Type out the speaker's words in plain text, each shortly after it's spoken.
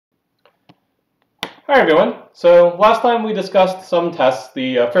Hi everyone. So last time we discussed some tests,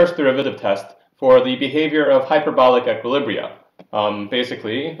 the first derivative test for the behavior of hyperbolic equilibria.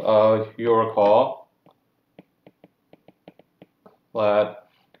 Basically, you'll recall that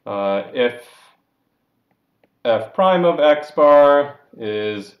if f prime of x bar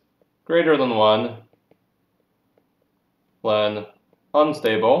is greater than 1, then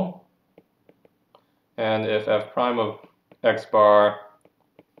unstable, and if f prime of x bar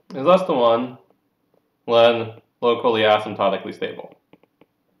is less than 1, then locally asymptotically stable.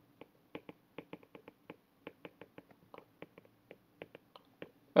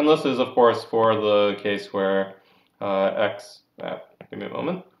 And this is, of course, for the case where give me a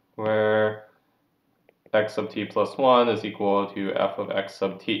moment, where x sub t plus 1 is equal to f of x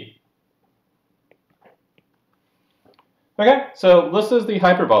sub t. Okay, so this is the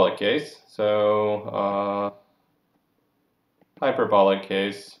hyperbolic case. So hyperbolic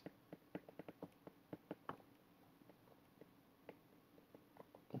case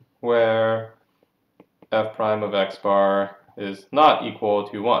where f prime of x bar is not equal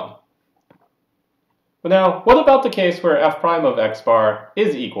to 1. But now, what about the case where f prime of x bar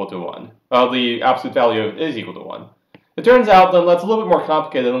is equal to 1? The absolute value of is equal to 1. It turns out then that's a little bit more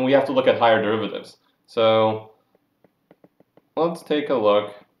complicated and we have to look at higher derivatives. So let's take a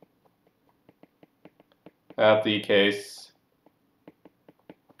look at the case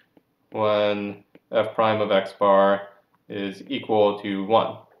when f prime of x bar is equal to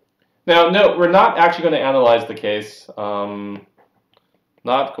 1. Now, note, we're not actually going to analyze the case,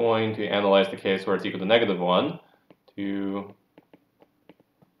 where it's equal to negative 1, to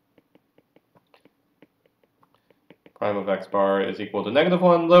prime of x bar is equal to negative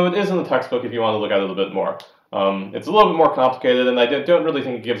 1, though it is in the textbook if you want to look at it a little bit more. It's a little bit more complicated, and I don't really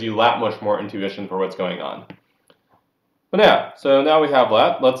think it gives you that much more intuition for what's going on. But yeah, so now we have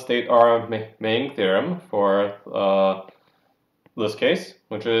that. Let's state our main theorem for this case,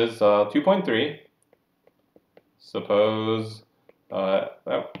 which is 2.3. Suppose, I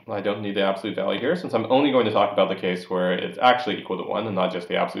don't need the absolute value here, since I'm only going to talk about the case where it's actually equal to 1 and not just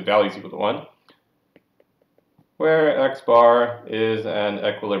the absolute value is equal to 1, where x bar is an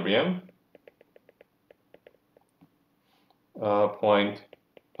equilibrium point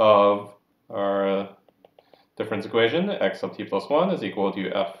of our difference equation, x sub t plus 1 is equal to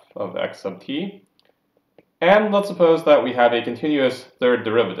f of x sub t. And let's suppose that we have a continuous third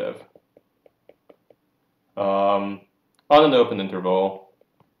derivative on an open interval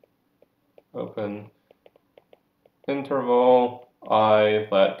I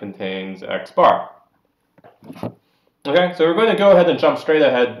that contains x bar. Okay, so we're going to go ahead and jump straight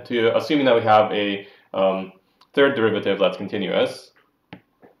ahead to assuming that we have a third derivative that's continuous.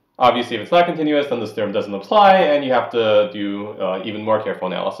 Obviously, if it's not continuous, then this theorem doesn't apply, and you have to do even more careful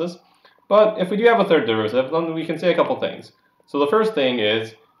analysis. But if we do have a third derivative, then we can say a couple things. So the first thing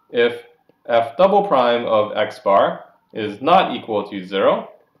is, if f double prime of x bar is not equal to 0,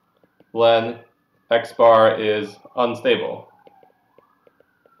 then x bar is unstable.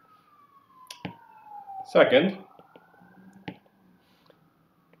 Second,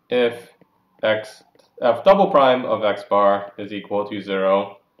 if f double prime of x bar is equal to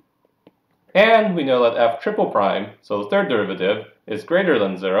 0, and we know that f triple prime, so the third derivative, is greater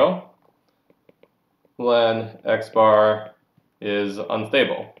than 0, then x bar is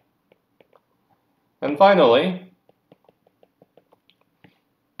unstable. And finally,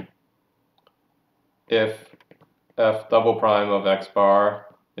 if f double prime of x bar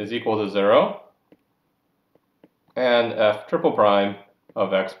is equal to 0, and f triple prime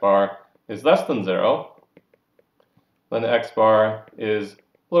of x bar is less than 0, then x bar is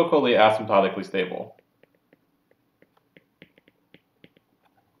locally asymptotically stable.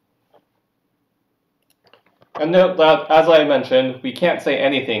 And note that, as I mentioned, we can't say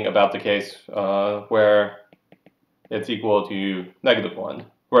anything about the case where it's equal to negative 1,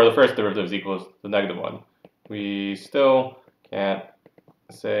 where the first derivative is equal to negative 1. We still can't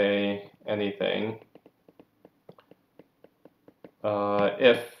say anything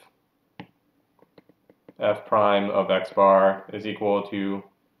if f prime of x bar is equal to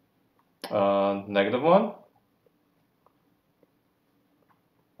negative 1,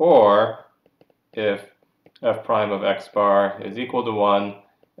 or if f prime of x bar is equal to 1,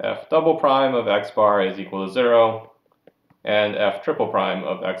 f double prime of x bar is equal to 0, and f triple prime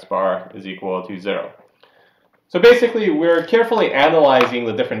of x bar is equal to 0. So basically, we're carefully analyzing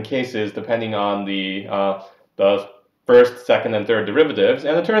the different cases depending on the first, second, and third derivatives,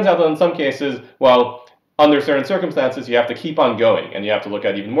 and it turns out that in some cases, well, under certain circumstances, you have to keep on going, and you have to look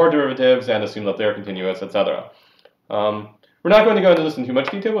at even more derivatives and assume that they're continuous, etc. We're not going to go into this in too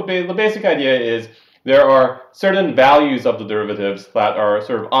much detail, but the basic idea is there are certain values of the derivatives that are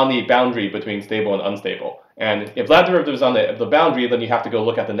sort of on the boundary between stable and unstable. And if that derivative is on the boundary, then you have to go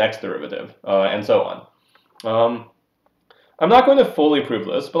look at the next derivative, and so on. I'm not going to fully prove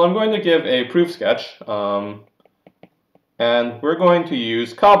this, but I'm going to give a proof sketch, and we're going to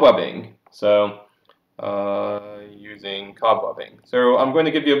use cobwebbing. So using cobwebbing. So I'm going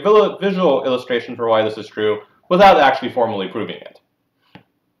to give you a visual illustration for why this is true without actually formally proving it.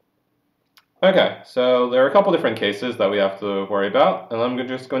 Okay, so there are a couple different cases that we have to worry about, and I'm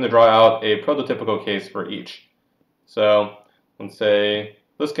just going to draw out a prototypical case for each. So let's say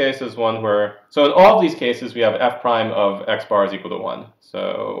this case is one where, so in all of these cases we have f prime of x bar is equal to 1.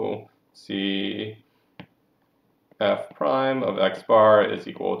 So see f prime of x bar is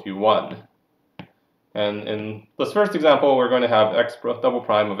equal to 1. And in this first example, we're going to have x double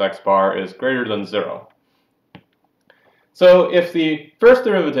prime of x bar is greater than 0. So if the first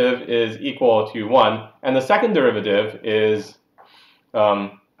derivative is equal to 1, and the second derivative is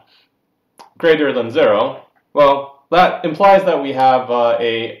greater than 0, well, that implies that we have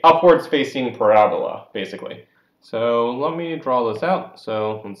a upwards facing parabola, basically. So let me draw this out.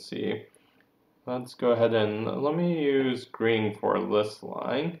 So let's see. Let's go ahead and let me use green for this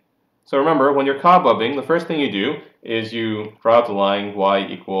line. So remember, when you're cobwebbing, the first thing you do is you draw out the line y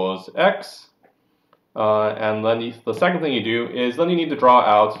equals x. And then the second thing you do is then you need to draw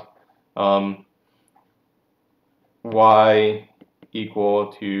out y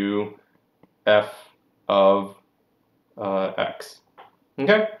equal to f of x.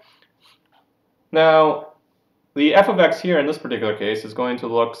 Okay? Now, the f of x here in this particular case is going to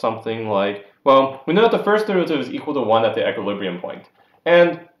look something like, well, we know that the first derivative is equal to 1 at the equilibrium point.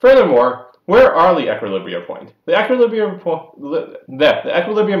 And furthermore, where are the equilibria points? The equilibrium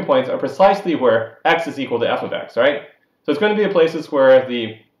points are precisely where x is equal to f of x, right? So it's going to be the places where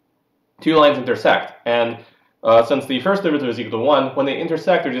the two lines intersect. And since the first derivative is equal to 1, when they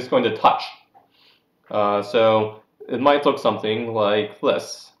intersect, they're just going to touch. So it might look something like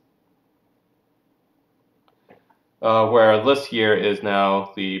this, where this here is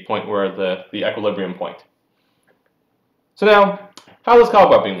now the point where the equilibrium point. So now, how does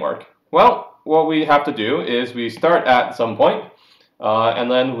cobwebbing work? Well, what we have to do is we start at some point,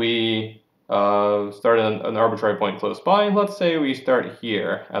 and then we start at an arbitrary point close by. Let's say we start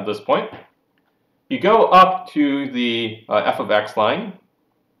here at this point. You go up to the f of x line,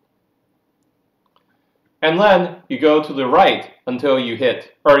 and then you go to the right until you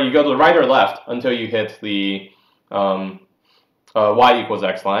hit, or you go to the right or left until you hit the y equals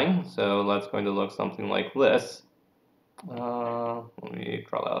x line. So that's going to look something like this. Let me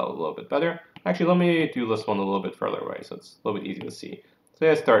draw that out a little bit better. Actually, let me do this one a little bit further away so it's a little bit easy to see. So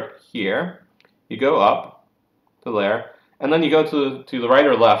I start here, you go up to there, and then you go to the right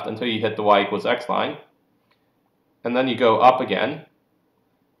or left until you hit the y equals x line, and then you go up again,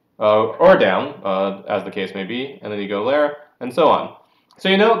 or down, as the case may be, and then you go there, and so on. So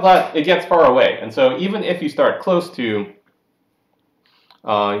you know that it gets far away, and so even if you start close to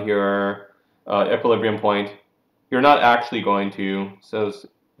your equilibrium point, you're not actually going to, so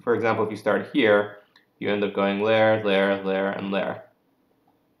for example, if you start here, you end up going there, there, there, and there.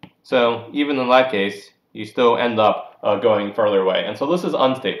 So even in that case, you still end up going further away. And so this is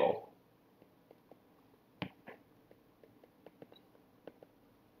unstable.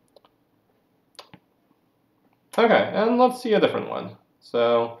 Okay, and let's see a different one.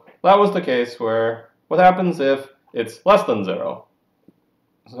 So that was the case where, what happens if it's less than 0?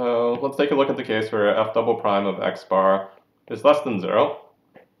 So let's take a look at the case where f double prime of x bar is less than 0.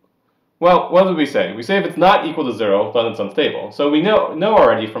 Well, what did we say? We say if it's not equal to 0, then it's unstable. So we know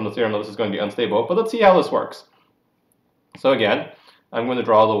already from the theorem that this is going to be unstable, but let's see how this works. So again, I'm going to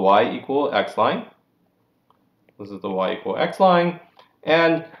draw the y equal x line. This is the y equal x line.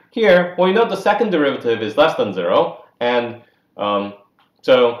 And here, well, you know the second derivative is less than 0, and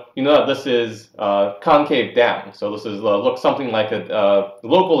so you know that this is concave down. So this is looks something like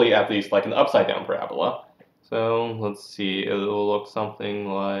locally at least like an upside down parabola. So let's see, it will look something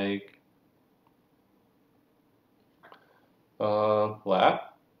like that.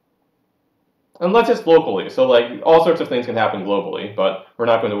 And that's just locally. So like all sorts of things can happen globally, but we're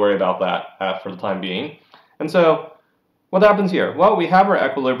not going to worry about that for the time being. And so what happens here? Well, we have our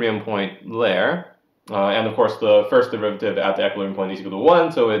equilibrium point there. And of course, the first derivative at the equilibrium point is equal to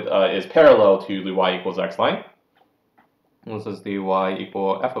 1, so it is parallel to the y equals x line. This is the y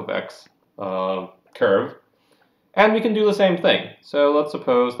equal f of x curve. And we can do the same thing. So let's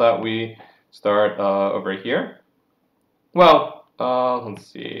suppose that we start over here. Well, let's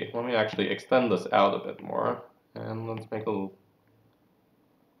see. Let me actually extend this out a bit more. And let's make a little...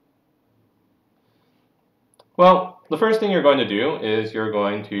 Well, the first thing you're going to do is you're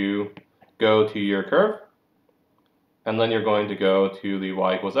going to go to your curve, and then you're going to go to the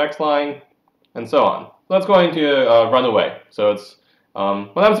y equals x line, and so on. So that's going to run away. So it's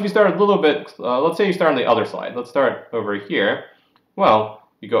what happens if you start a little bit, let's say you start on the other side. Let's start over here. Well,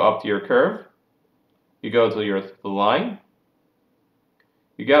 you go up to your curve, you go to the line,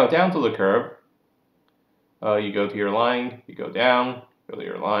 you go down to the curve, you go to your line, you go down, go to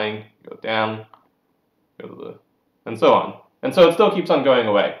your line, you go down, go to the, and so on. And so it still keeps on going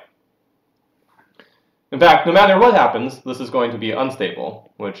away. In fact, no matter what happens, this is going to be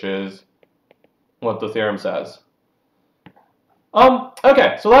unstable, which is what the theorem says.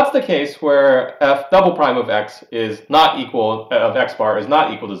 Okay, so that's the case where f double prime of x is not equal, of x bar is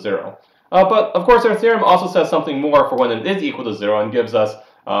not equal to 0. But of course our theorem also says something more for when it is equal to 0 and gives us,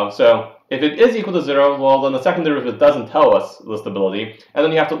 so if it is equal to 0, well then the second derivative doesn't tell us the stability, and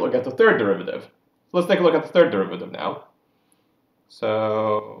then you have to look at the third derivative. So let's take a look at the third derivative now.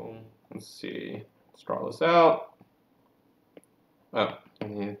 So let's see, let's draw this out. Oh,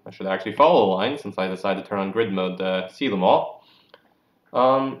 I should actually follow the line since I decided to turn on grid mode to see them all.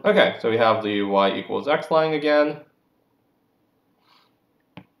 Okay, so we have the y equals x line again.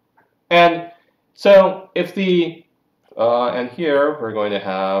 And so if the, and here we're going to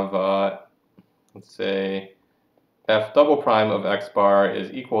have, let's say, f double prime of x bar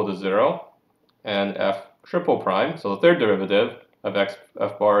is equal to 0, and f triple prime, so the third derivative of f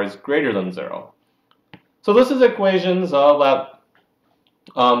bar is greater than 0. So this is equations that,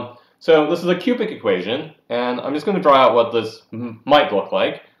 so this is a cubic equation, and I'm just going to draw out what this might look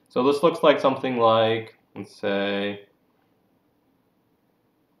like. So this looks like something like, let's say,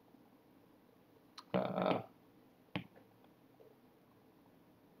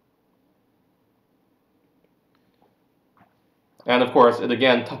 and of course, it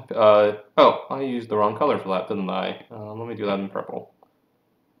again, oh, I used the wrong color for that, didn't I? Let me do that in purple.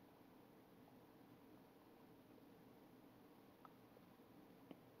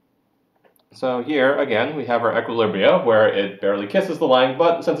 So here, again, we have our equilibria, where it barely kisses the line,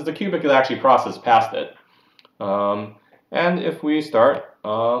 but since it's a cubic, it actually crosses past it. And if we start,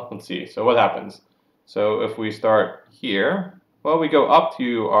 let's see, so what happens? So if we start here, well, we go up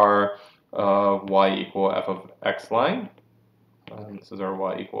to our y equal f of x line. This is our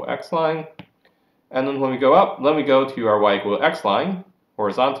y equal x line. And then when we go up, then we go to our y equal x line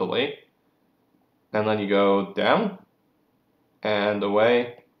horizontally. And then you go down and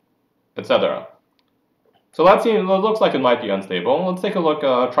away, etc. So that looks like it might be unstable. Let's take a look,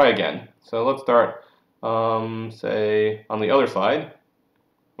 try again. So let's start, say, on the other side.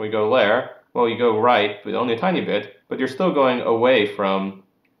 We go there. Well, you go right, but only a tiny bit, but you're still going away from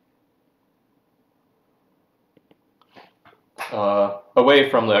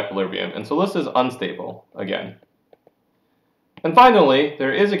the equilibrium. And so this is unstable again. And finally,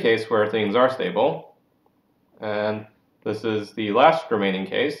 there is a case where things are stable. And this is the last remaining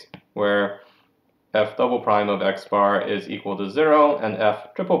case, where f double prime of x bar is equal to 0, and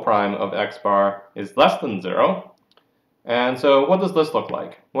f triple prime of x bar is less than 0. And so what does this look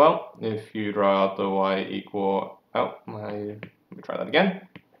like? Well, if you draw out the y equal, let me try that again.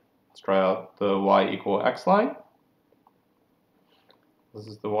 Let's try out the y equal x line. This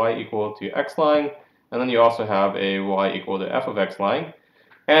is the y equal to x line, and then you also have a y equal to f of x line.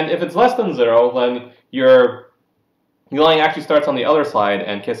 And if it's less than 0, then your line actually starts on the other side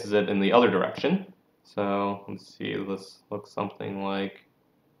and kisses it in the other direction. So let's see, this looks something like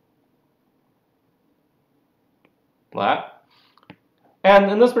that. And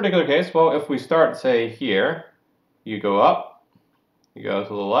in this particular case, well, if we start, say, here, you go up, you go to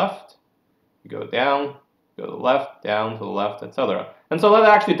the left, you go down, go to the left, down to the left, etc. And so that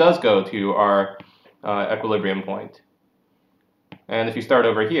actually does go to our equilibrium point. And if you start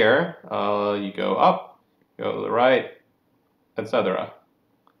over here, you go up, go to the right, etc.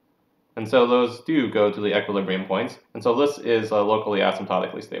 And so those do go to the equilibrium points. And so this is locally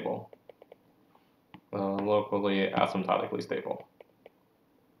asymptotically stable. Locally asymptotically stable.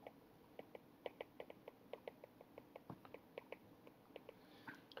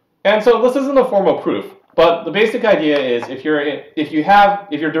 And so this isn't a formal proof, but the basic idea is if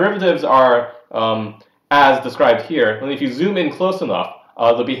your derivatives are as described here, then if you zoom in close enough,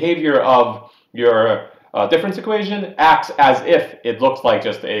 the behavior of your difference equation acts as if it looks like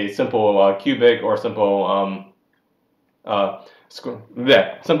just a simple cubic or simple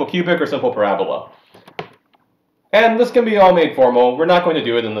simple cubic or simple parabola. And this can be all made formal. We're not going to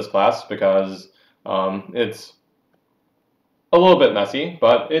do it in this class because it's a little bit messy,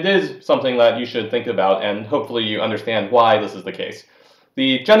 but it is something that you should think about, and hopefully you understand why this is the case.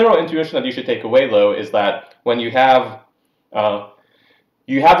 the general intuition that you should take away, though, is that when you have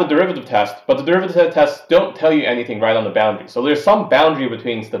the derivative test, but the derivative tests don't tell you anything right on the boundary. So there's some boundary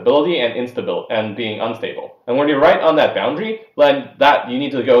between stability and instability and being unstable. And when you're right on that boundary, then you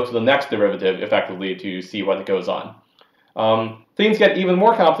need to go to the next derivative effectively to see what goes on. Things get even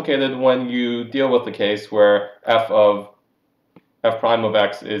more complicated when you deal with the case where f prime of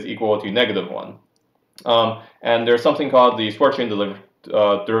x is equal to -1. And there's something called the Schwarzschild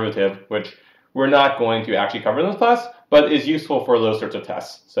derivative, which we're not going to actually cover in this class, but is useful for those sorts of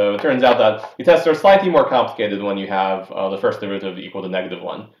tests. So it turns out that the tests are slightly more complicated when you have the first derivative equal to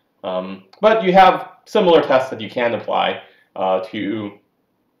 -1. But you have similar tests that you can apply to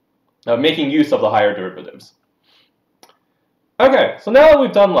making use of the higher derivatives. Okay, so now that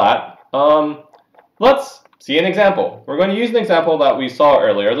we've done that, let's see an example. We're going to use an example that we saw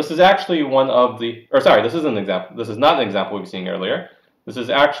earlier. This is actually one of the, or sorry, this is an example. This is not an example we were seeing earlier. This is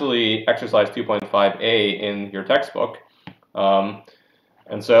actually exercise 2.5a in your textbook.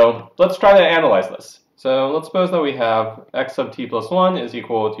 And so let's try to analyze this. So let's suppose that we have x sub t plus 1 is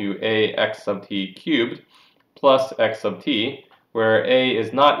equal to a x sub t cubed plus x sub t, where a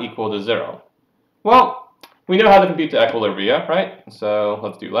is not equal to 0. Well, we know how to compute the equilibria, right? So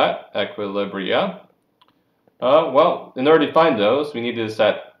let's do that. Equilibria. Well, in order to find those, we need to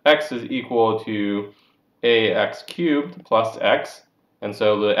set x is equal to ax cubed plus x. And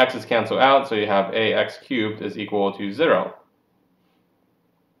so the x's cancel out, so you have ax cubed is equal to 0.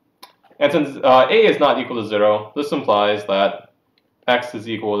 And since a is not equal to 0, this implies that x is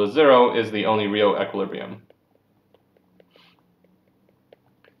equal to 0 is the only real equilibrium.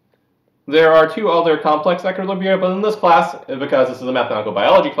 There are two other complex equilibria, but in this class, because this is a mathematical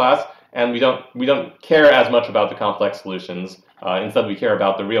biology class, and we don't care as much about the complex solutions. Instead, we care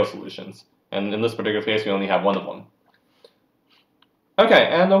about the real solutions. And in this particular case, we only have one of them. Okay,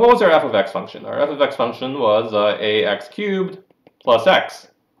 and what was our f of x function? Our f of x function was ax cubed plus x.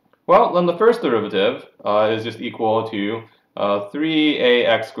 Well, then the first derivative is just equal to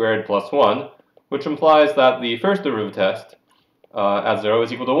 3ax squared plus 1, which implies that the first derivative test at 0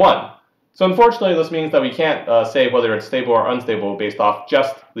 is equal to 1. So unfortunately, this means that we can't say whether it's stable or unstable based off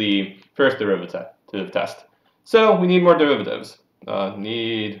just the first derivative test. So we need more derivatives.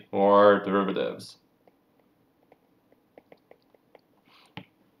 Need more derivatives.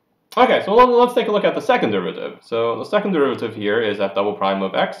 Okay, so let's take a look at the second derivative. So the second derivative here is f double prime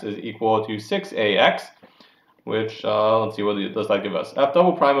of x is equal to 6ax, which, let's see, what does that give us? F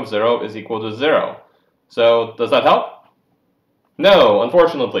double prime of 0 is equal to 0. So does that help? No,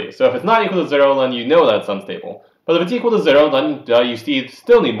 unfortunately. So if it's not equal to 0, then you know that it's unstable. But if it's equal to 0, then you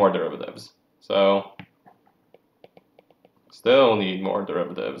still need more derivatives. So still need more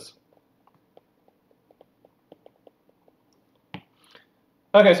derivatives.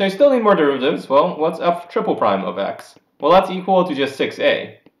 Okay, so you still need more derivatives. Well, what's f triple prime of x? Well, that's equal to just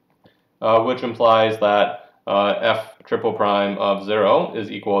 6a, which implies that f triple prime of 0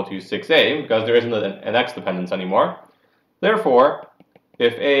 is equal to 6a, because there isn't an x dependence anymore. Therefore,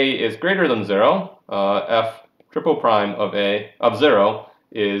 if a is greater than 0, f triple prime of 0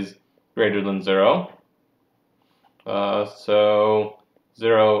 is greater than 0. So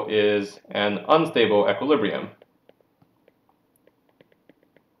 0 is an unstable equilibrium.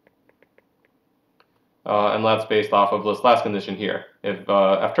 And that's based off of this last condition here. If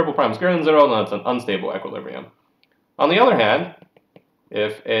f triple prime is greater than 0, then it's an unstable equilibrium. On the other hand,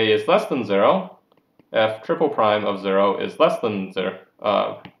 if a is less than 0, f triple prime of 0 is less than 0.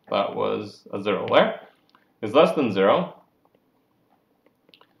 That was a 0 there. Is less than 0.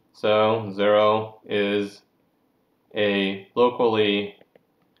 So 0 is a locally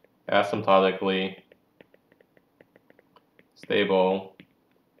asymptotically stable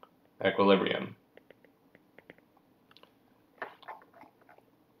equilibrium.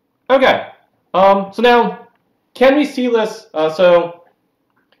 Okay, so now, can we see this? So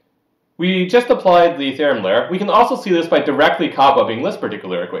we just applied the theorem there. We can also see this by directly cobwebbing this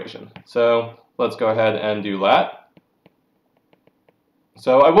particular equation. So let's go ahead and do that.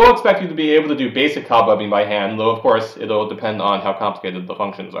 So I will expect you to be able to do basic cobwebbing by hand, though of course it'll depend on how complicated the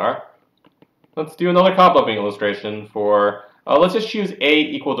functions are. Let's do another cobwebbing illustration for, let's just choose a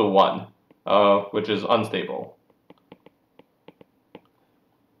equal to 1, which is unstable.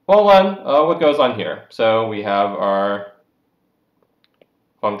 Well then, what goes on here? So we have our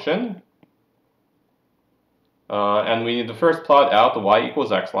function, and we need to first plot out the y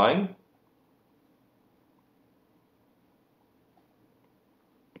equals x line.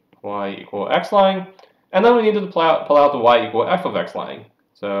 Y equal x line, and then we need to pull out the y equal f of x line.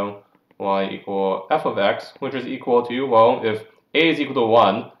 So y equal f of x, which is equal to, well, if a is equal to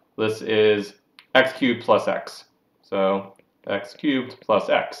 1, this is x cubed plus x. So x cubed plus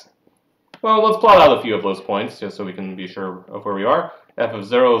x. Well, let's plot out a few of those points just so we can be sure of where we are. F of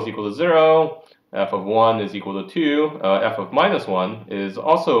 0 is equal to 0. F of 1 is equal to 2. F of minus 1 is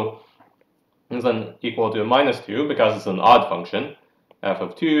also then equal to minus 2 because it's an odd function. F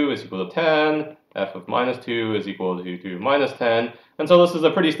of 2 is equal to 10. F of minus 2 is equal to minus 10. And so this is a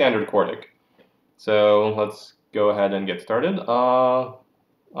pretty standard quartic. So let's go ahead and get started.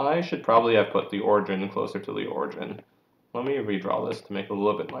 I should probably have put the origin closer to the origin. Let me redraw this to make it a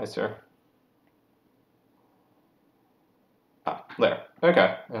little bit nicer. Ah, there.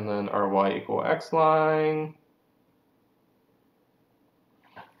 Okay. And then our y equal x line.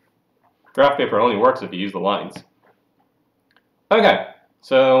 Graph paper only works if you use the lines. Okay.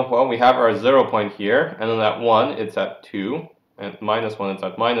 So, well, we have our 0 point here, and then at 1, it's at 2, and minus 1, it's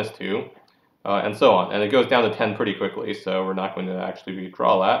at minus 2, and so on. And it goes down to 10 pretty quickly, so we're not going to actually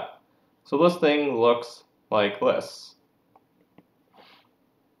redraw that. So this thing looks like this.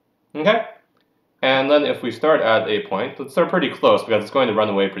 Okay? And then if we start at a point, let's start pretty close because it's going to run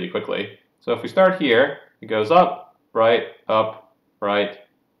away pretty quickly. So if we start here, it goes up, right, up, right,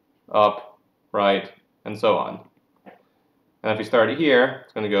 and so on. And if we start here,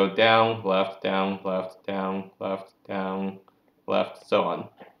 it's going to go down, left, down, left, down, left, down, left, so on.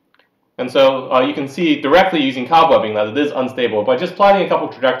 And so you can see directly using cobwebbing that it is unstable by just plotting a couple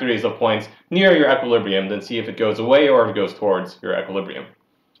trajectories of points near your equilibrium, then see if it goes away or if it goes towards your equilibrium.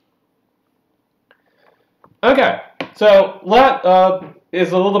 Okay, so that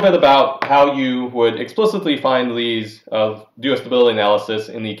is a little bit about how you would explicitly find these, do a stability analysis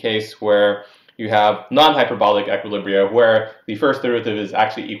in the case where you have non-hyperbolic equilibria where the first derivative is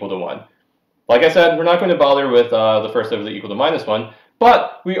actually equal to 1. Like I said, we're not going to bother with the first derivative equal to minus 1,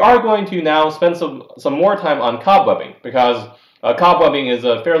 but we are going to now spend some more time on cobwebbing because cobwebbing is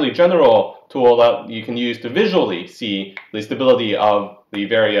a fairly general tool that you can use to visually see the stability of the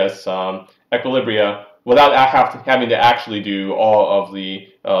various equilibria without having to actually do all of the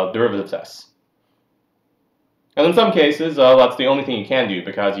derivative tests. And in some cases, that's the only thing you can do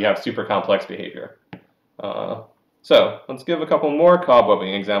because you have super complex behavior. So let's give a couple more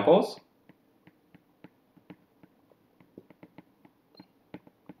cobwebbing examples.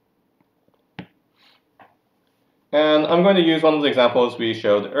 And I'm going to use one of the examples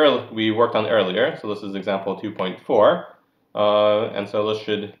we worked on earlier. So this is example 2.4. And so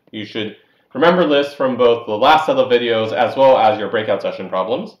you should remember this from both the last set of videos as well as your breakout session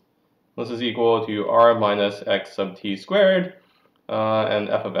problems. This is equal to r minus x sub t squared, and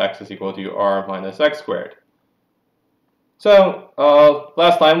f of x is equal to r minus x squared. So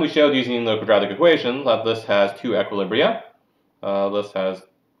last time we showed using the quadratic equation that this has two equilibria. This has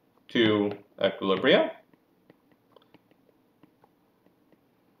two equilibria.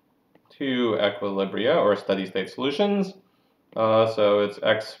 Two equilibria, or steady state solutions. So it's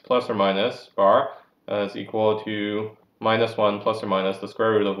x plus or minus bar is equal to minus 1 plus or minus the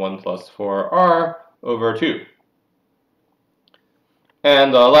square root of 1 plus 4r over 2.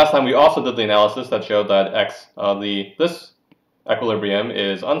 And last time we also did the analysis that showed that this equilibrium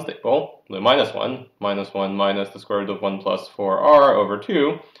is unstable. The minus 1 minus the square root of 1 plus 4r over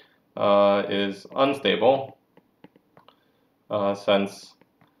 2 is unstable since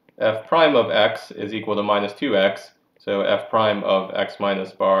f prime of x is equal to minus 2x. So f prime of x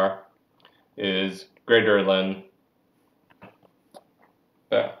minus bar is greater than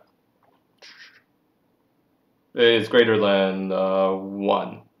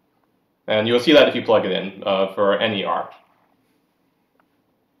 1. And you'll see that if you plug it in for any r.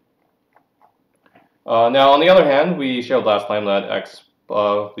 Now, on the other hand, we showed last time that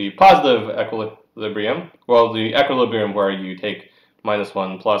the positive equilibrium, well, the equilibrium where you take minus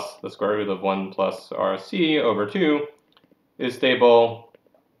 1 plus the square root of 1 plus rc over 2 is stable,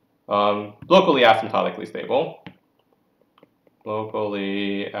 locally asymptotically stable.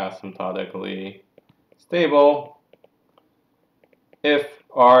 Locally asymptotically stable if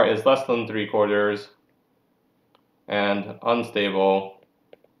r is less than 3/4 and unstable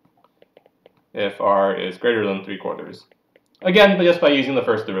if r is greater than 3/4. Again, just by using the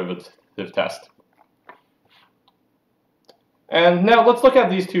first derivative test. And now let's look at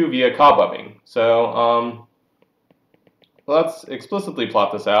these two via cobwebbing. So let's explicitly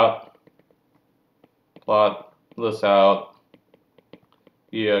plot this out. Plot this out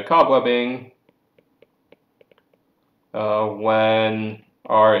via cobwebbing when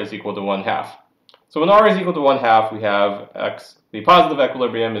r is equal to 1/2. So when r is equal to 1/2, we have the positive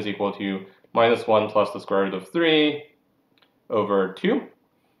equilibrium is equal to minus 1 plus the square root of 3 over 2.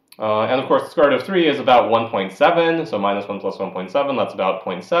 And of course, the square root of 3 is about 1.7, so minus 1 plus 1.7, that's about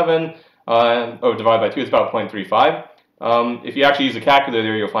 0.7. Divided by 2 is about 0.35. If you actually use a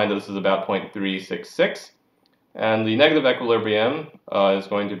calculator, you'll find that this is about 0.366. And the negative equilibrium is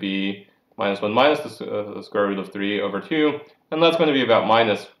going to be minus 1 minus the square root of 3 over 2, and that's going to be about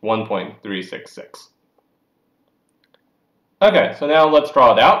minus 1.366. Okay, so now let's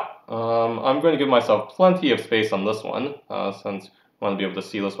draw it out. I'm going to give myself plenty of space on this one, since I want to be able to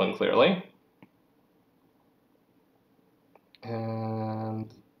see this one clearly.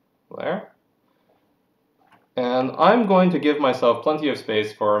 And there. And I'm going to give myself plenty of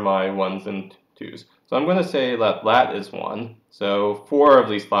space for my 1s and 2s. So I'm going to say that lat is 1. So 4 of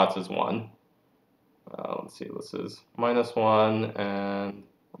these lats is 1. Let's see, this is minus 1 and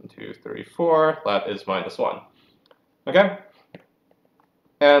 1, 2, 3, 4. Lat is minus 1. Okay?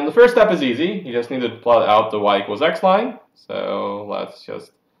 And the first step is easy. You just need to plot out the y equals x line. So let's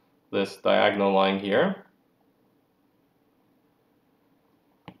just this diagonal line here.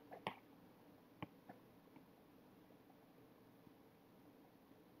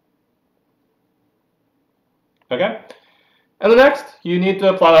 Okay? And the next, you need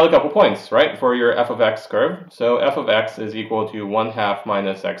to plot out a couple points, right, for your f of x curve. So f of x is equal to 1/2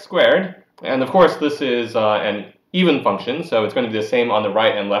 minus x squared. And of course, this is an even function, so it's going to be the same on the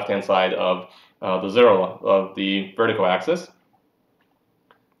right and left-hand side of the 0 of the vertical axis.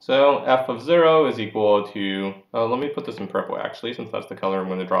 So f of 0 is equal to, let me put this in purple actually, since that's the color I'm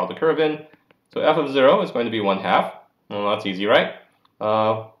going to draw the curve in. So f of 0 is going to be 1/2. Well, that's easy, right?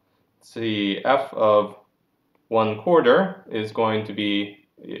 Let's see, f of 1/4 is going to be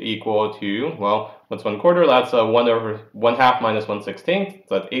equal to, well, what's 1/4? That's 1/2 minus 1/16.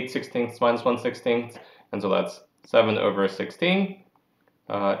 So that's 8/16 minus 1/16, and so that's 7/16.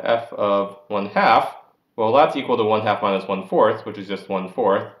 F of 1/2, well, that's equal to 1/2 minus 1/4, which is just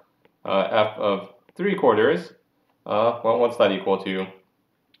 1/4. F of 3/4, well, what's that equal to?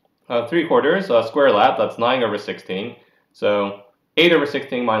 3/4, square lat, that's 9/16. So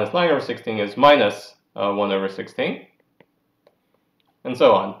 8/16 minus 9/16 is minus 1/16, and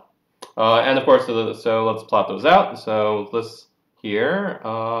so on. And of course, so let's plot those out. So this here,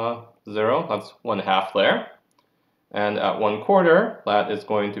 0, that's 1/2 there. And at 1/4, that is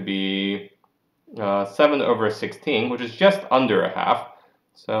going to be 7/16, which is just under 1/2.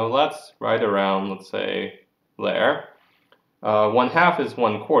 So that's right around, let's say, there. 1/2 is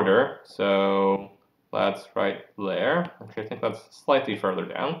 1/4, so that's right there. Actually, I think that's slightly further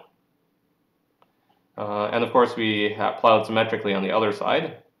down. And of course, we have plotted symmetrically on the other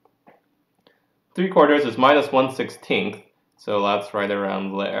side. 3/4 is minus 1/16, so that's right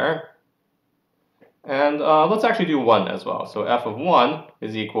around there. And let's actually do 1 as well. So f of 1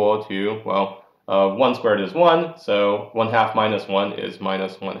 is equal to, well, 1 squared is 1, so 1/2 minus 1 is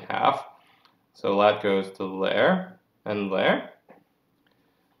minus 1/2. So that goes to there and there.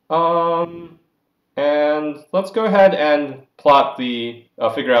 And let's go ahead and plot the,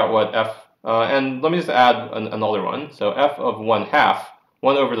 figure out what f, and let me just add another one. So f of 1/2,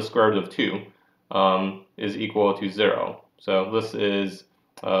 1 over the square root of 2, is equal to 0. So this is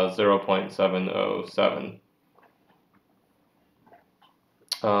 0.707.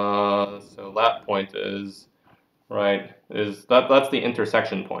 So that point is, right, that's the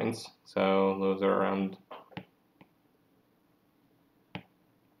intersection points. So those are around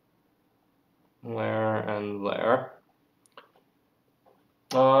there and there.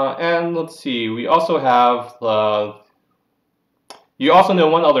 And let's see, we also have, you also know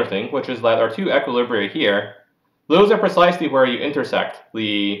one other thing, which is that our two equilibria here, those are precisely where you intersect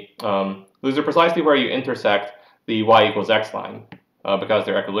the y equals x line, because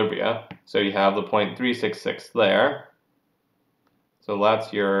they're equilibria. So you have the point 366 there. So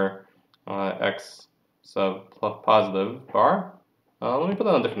that's your x sub positive bar. Let me put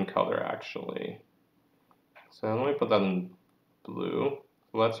that in a different color actually. So let me put that in blue.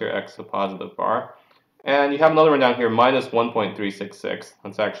 So that's your x sub positive bar. And you have another one down here, minus 1.366.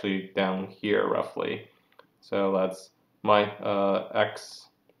 That's actually down here roughly. So that's my x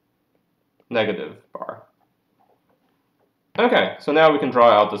negative bar. Okay, so now we can draw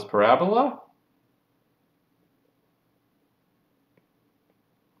out this parabola.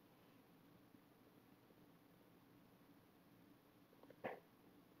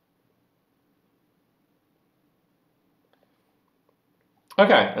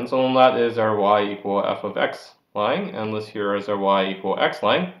 Okay, and so that is our y equal f of x line, and this here is our y equal x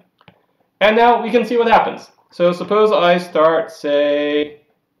line. And now we can see what happens. So suppose I start,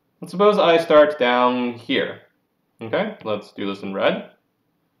 down here. Okay, let's do this in red.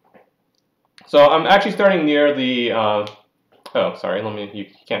 So I'm actually starting near the oh, sorry, you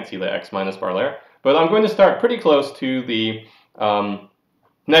can't see the x minus bar there, but I'm going to start pretty close to the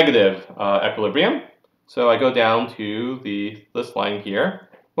negative equilibrium. So I go down to this line here.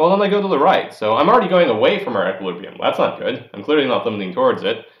 Well, then I go to the right. So I'm already going away from our equilibrium. That's not good. I'm clearly not limiting towards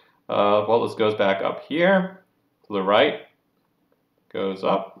it. Well, this goes back up here to the right, goes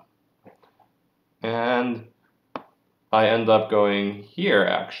up, and I end up going here,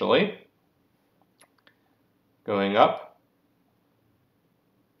 actually, going up.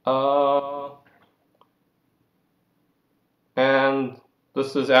 And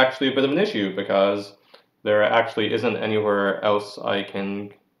this is actually a bit of an issue because there actually isn't anywhere else I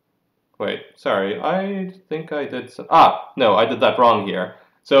can... Wait, sorry, I think I did... no, I did that wrong here.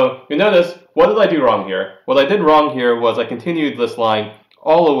 So you notice, what did I do wrong here? What I did wrong here was I continued this line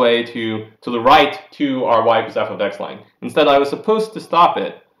all the way to the right to our y equals f of x line. Instead, I was supposed to stop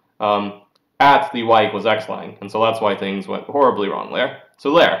it at the y equals x line, and so that's why things went horribly wrong there.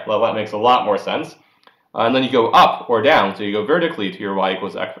 So there, well, that makes a lot more sense. And then you go up or down, so you go vertically to your y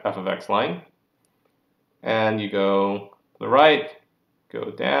equals f of x line, and you go to the right, go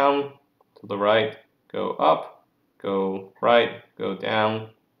down, to the right, go up, go right, go down.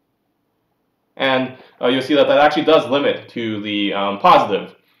 And you'll see that that actually does limit to the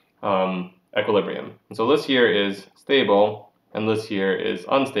positive equilibrium. And so this here is stable, and this here is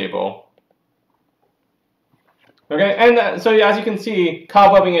unstable. Okay, and so as you can see,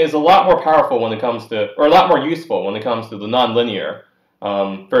 cobwebbing is a lot more powerful when it comes to, or a lot more useful when it comes to the nonlinear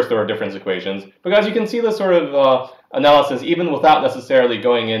first-order difference equations, because you can see this sort of analysis even without necessarily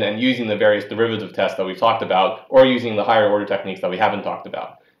going in and using the various derivative tests that we've talked about, or using the higher order techniques that we haven't talked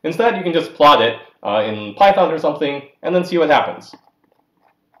about. Instead, you can just plot it in Python or something, and then see what happens.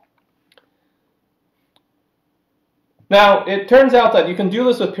 Now, it turns out that you can do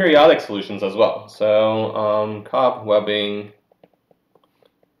this with periodic solutions as well. So, cobwebbing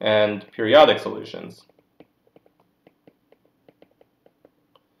and periodic solutions.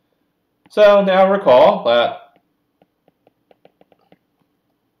 So now recall that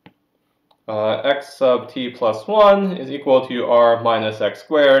x sub t plus 1 is equal to r minus x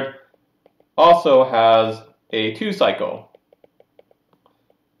squared also has a 2-cycle,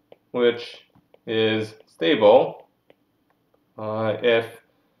 which is stable if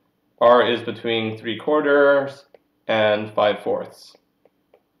r is between 3/4 and 5/4.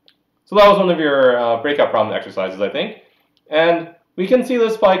 So that was one of your breakout problem exercises, I think. And we can see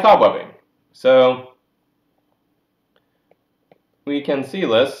this by cobwebbing. So we can see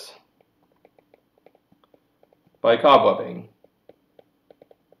this by cobwebbing.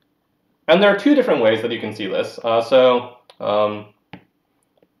 And there are two different ways that you can see this. One,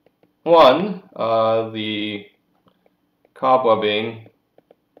 the cobwebbing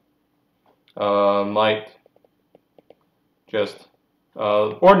might just,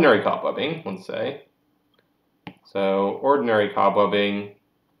 ordinary cobwebbing, let's say. So ordinary cobwebbing,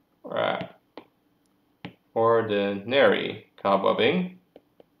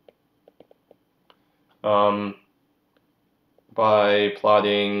 by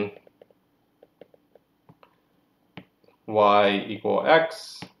plotting y equal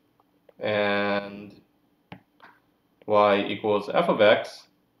x and y equals f of x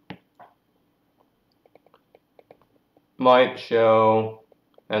might show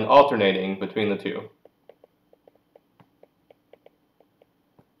an alternating between the two.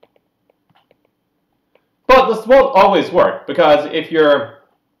 But this won't always work, because if you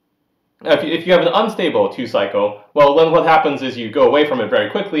have an unstable 2-cycle, well, then what happens is you go away from it very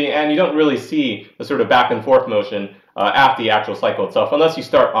quickly, and you don't really see the sort of back and forth motion at the actual cycle itself, unless you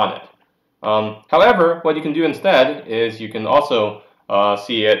start on it. However, what you can do instead is you can also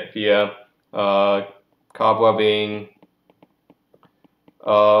see it via cobwebbing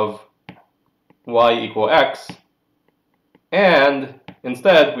of y equal x, and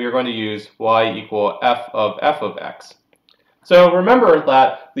instead we are going to use y equal f of x. So remember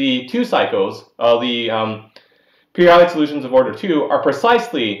that the 2 cycles, the periodic solutions of order 2, are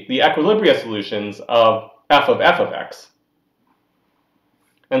precisely the equilibria solutions of f of x.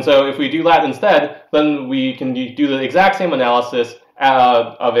 And so if we do that instead, then we can do the exact same analysis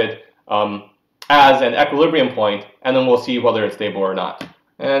of it as an equilibrium point, and then we'll see whether it's stable or not.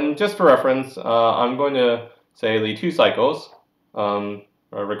 And just for reference, I'm going to say the 2 cycles.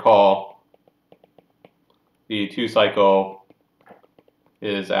 Recall the 2-cycle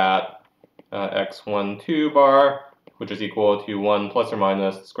is at x12 bar, which is equal to 1 plus or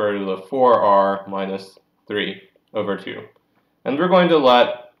minus the square root of the 4r minus 3 over 2. And we're going to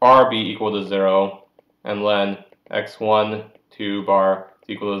let r be equal to 0, and then x12 bar is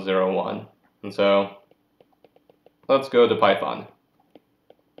equal to 0, 1. And so let's go to Python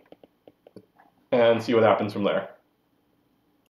and see what happens from there.